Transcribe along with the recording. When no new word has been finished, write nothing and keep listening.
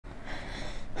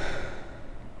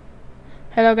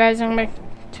Hello guys, welcome back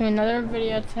to another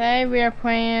video. Today we are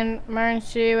playing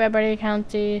Emergency Red Buddy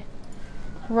County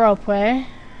roleplay,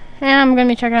 and I'm gonna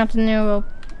be checking out the new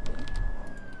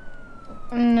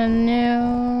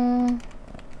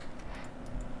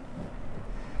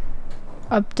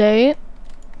update.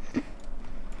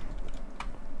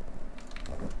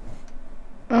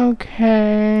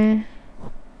 Okay,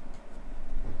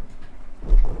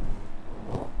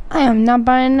 I am not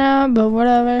buying that, but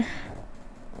whatever.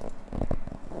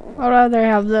 I'd rather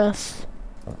have this.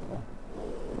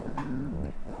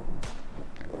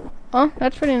 Oh,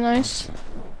 that's pretty nice.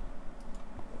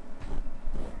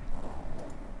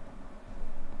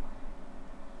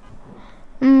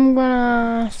 I'm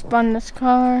gonna spawn this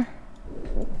car.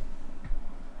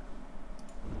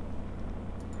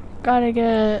 Gotta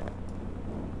get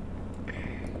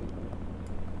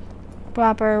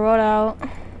proper loadout.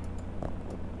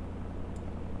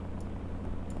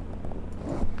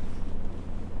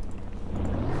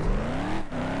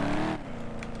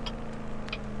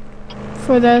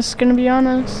 For this, gonna be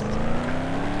honest.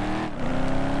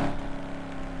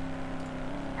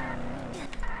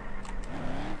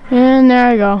 And there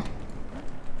I go.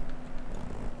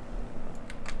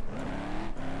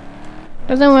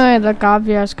 Doesn't really look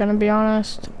obvious, gonna be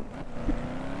honest.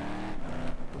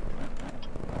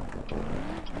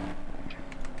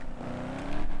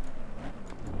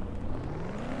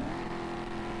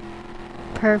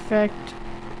 Perfect.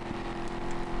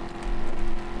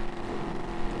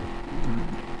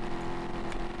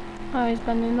 Oh, he's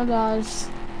bending the laws.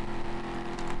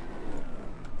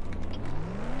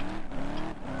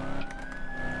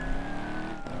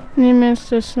 You missed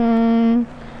this one.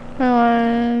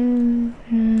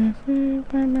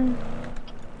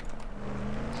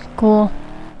 Cool.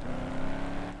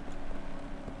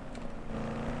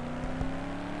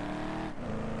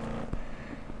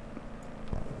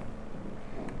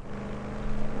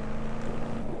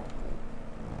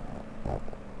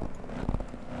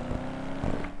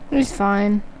 He's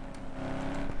fine.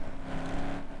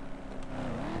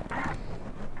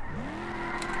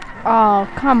 Oh,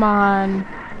 come on.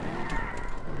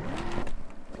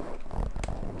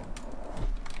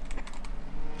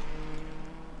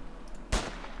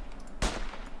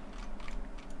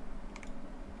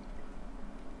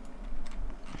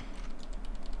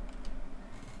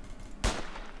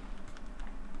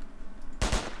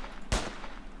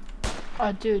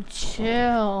 Oh, dude,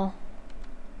 chill.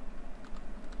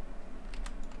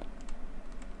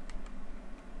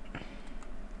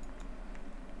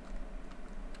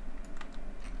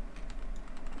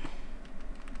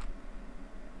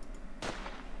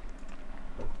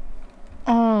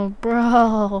 Oh,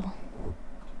 bro.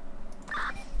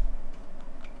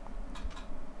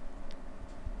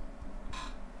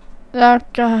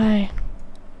 That guy.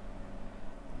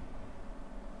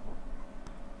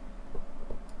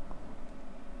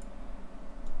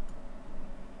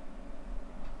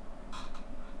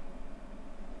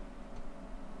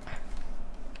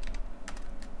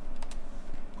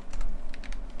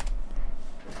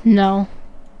 No.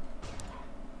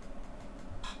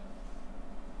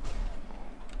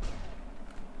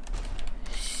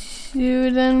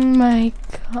 Shooting my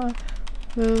car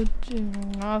will do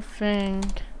nothing.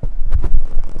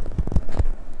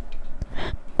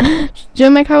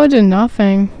 Shooting my car will do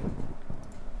nothing.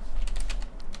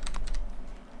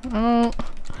 I don't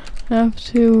have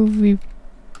to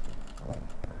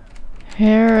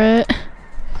repair it.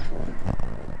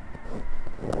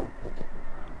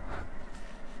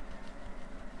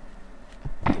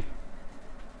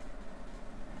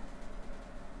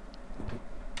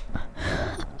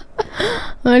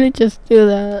 Why did it just do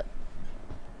that?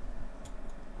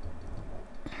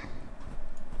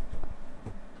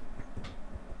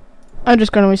 I'm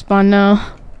just gonna respawn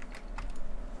now.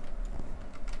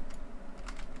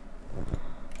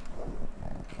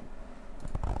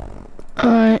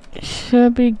 Alright,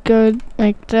 should be good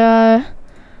like that.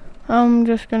 I'm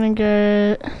just gonna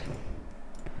get...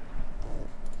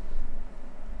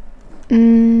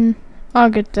 I'll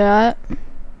get that.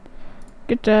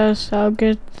 Get this, I'll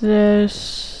get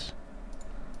this.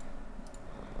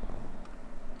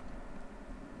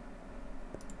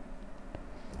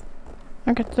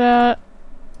 I'll get that.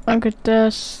 I'll get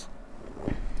this.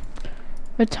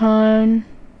 Baton.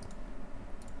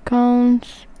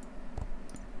 Cones.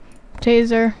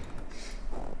 Taser.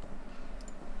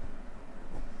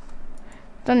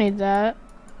 Don't need that.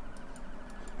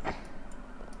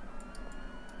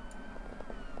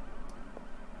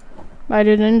 I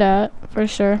didn't that for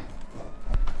sure.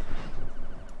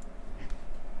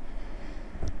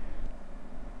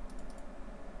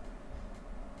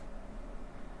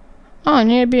 Oh, I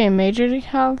need to be a major to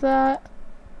have that?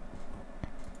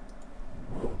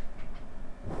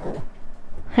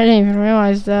 I didn't even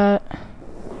realize that.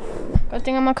 Good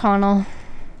thing I'm a Connell.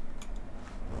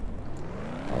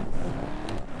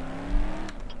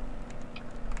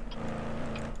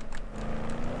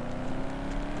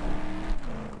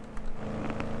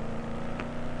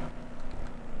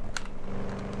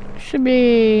 Should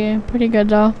be pretty good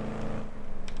though.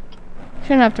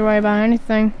 Shouldn't have to worry about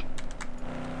anything.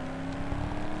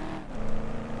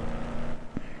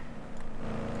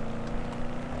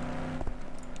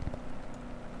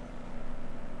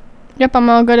 Yep, I'm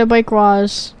all good at break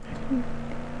laws.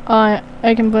 I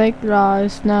can break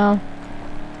laws now.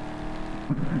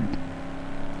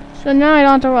 So now I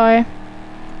don't have to worry.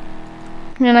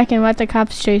 And I can let the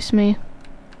cops chase me.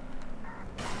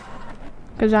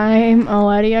 Because I'm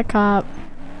already a cop.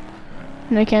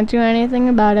 And I can't do anything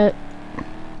about it.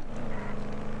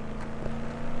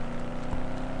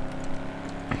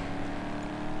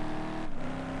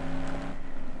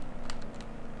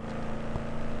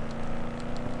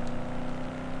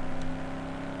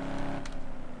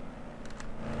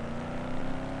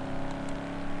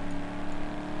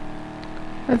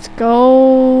 Let's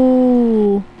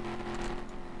go.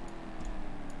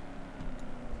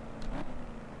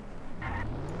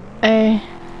 Hey.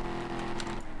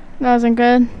 That wasn't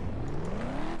good.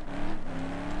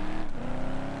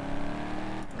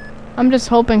 I'm just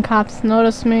hoping cops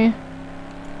notice me.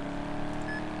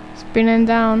 Spinning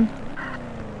down.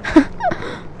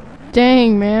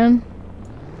 Dang, man.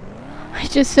 I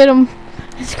just hit him.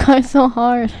 This guy's so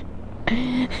hard.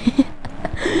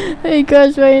 He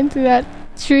goes right into that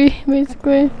tree,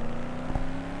 basically.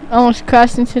 Almost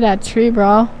crashed into that tree,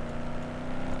 bro.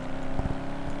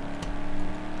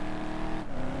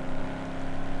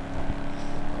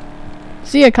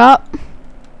 See a cop?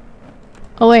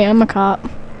 Oh wait, I'm a cop.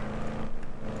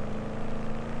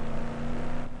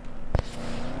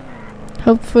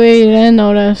 Hopefully you didn't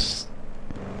notice.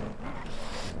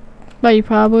 But you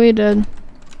probably did.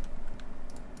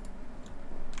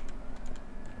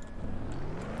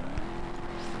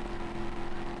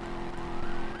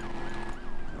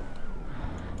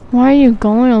 Why are you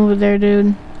going over there, dude?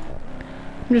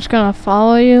 I'm just gonna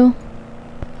follow you.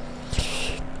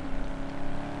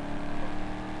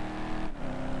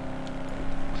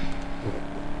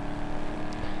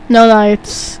 No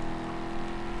lights.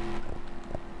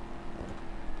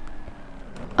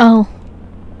 Oh.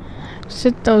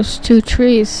 Sit those two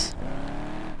trees.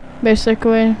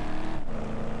 Basically.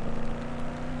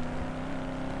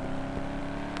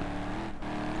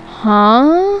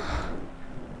 Huh?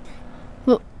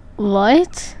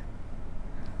 What?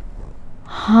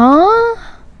 Huh?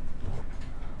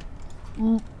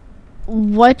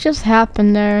 What just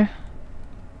happened there?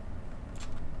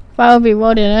 If I would be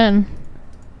voted in.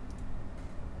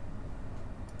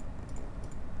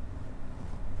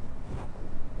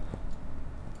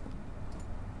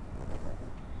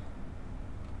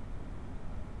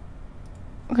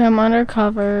 Okay, I'm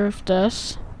undercover of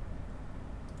this.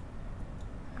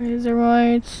 Razor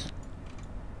rights.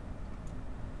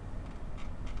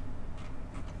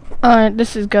 Alright,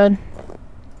 this is good.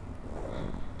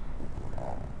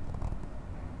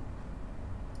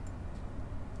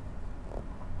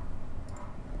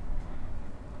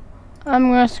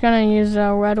 I'm just gonna use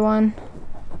a red one.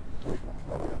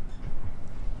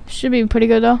 Should be pretty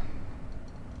good though.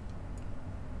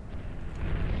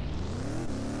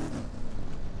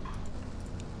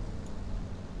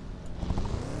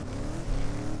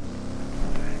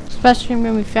 Especially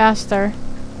when we faster.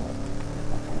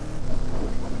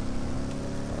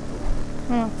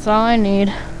 That's all I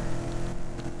need.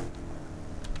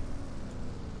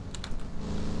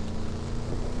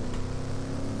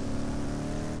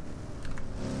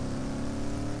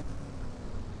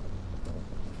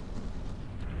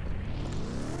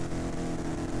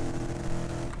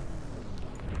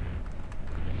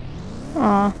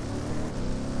 Aw.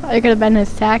 I could have been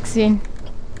his taxi.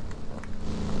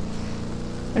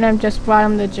 And I've just brought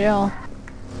him to jail.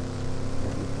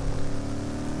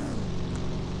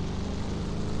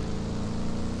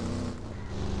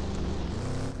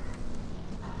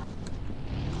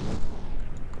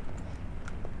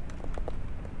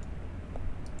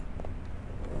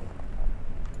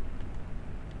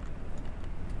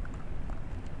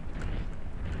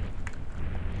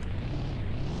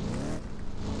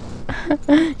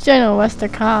 Shouldn't arrest the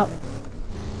cop.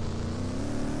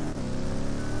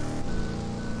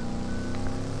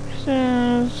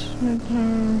 Says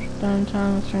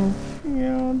downtown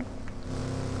Springfield.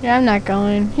 Yeah, I'm not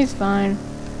going. He's fine.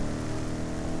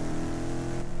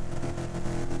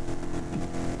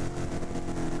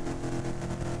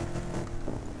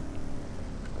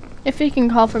 If he can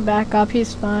call for backup,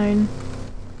 he's fine.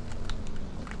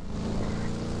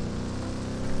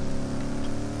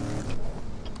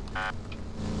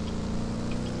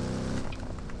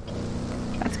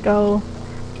 Let's go.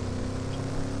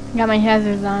 Got my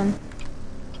hazards on.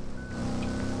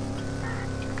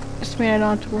 Just mean I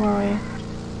don't have to worry.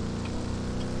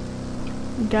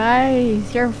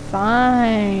 Guys, you're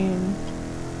fine.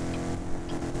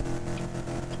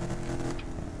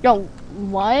 Yo,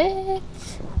 what?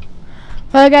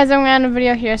 Well guys, I'm gonna end the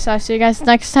video here, so I'll see you guys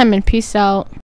next time and peace out.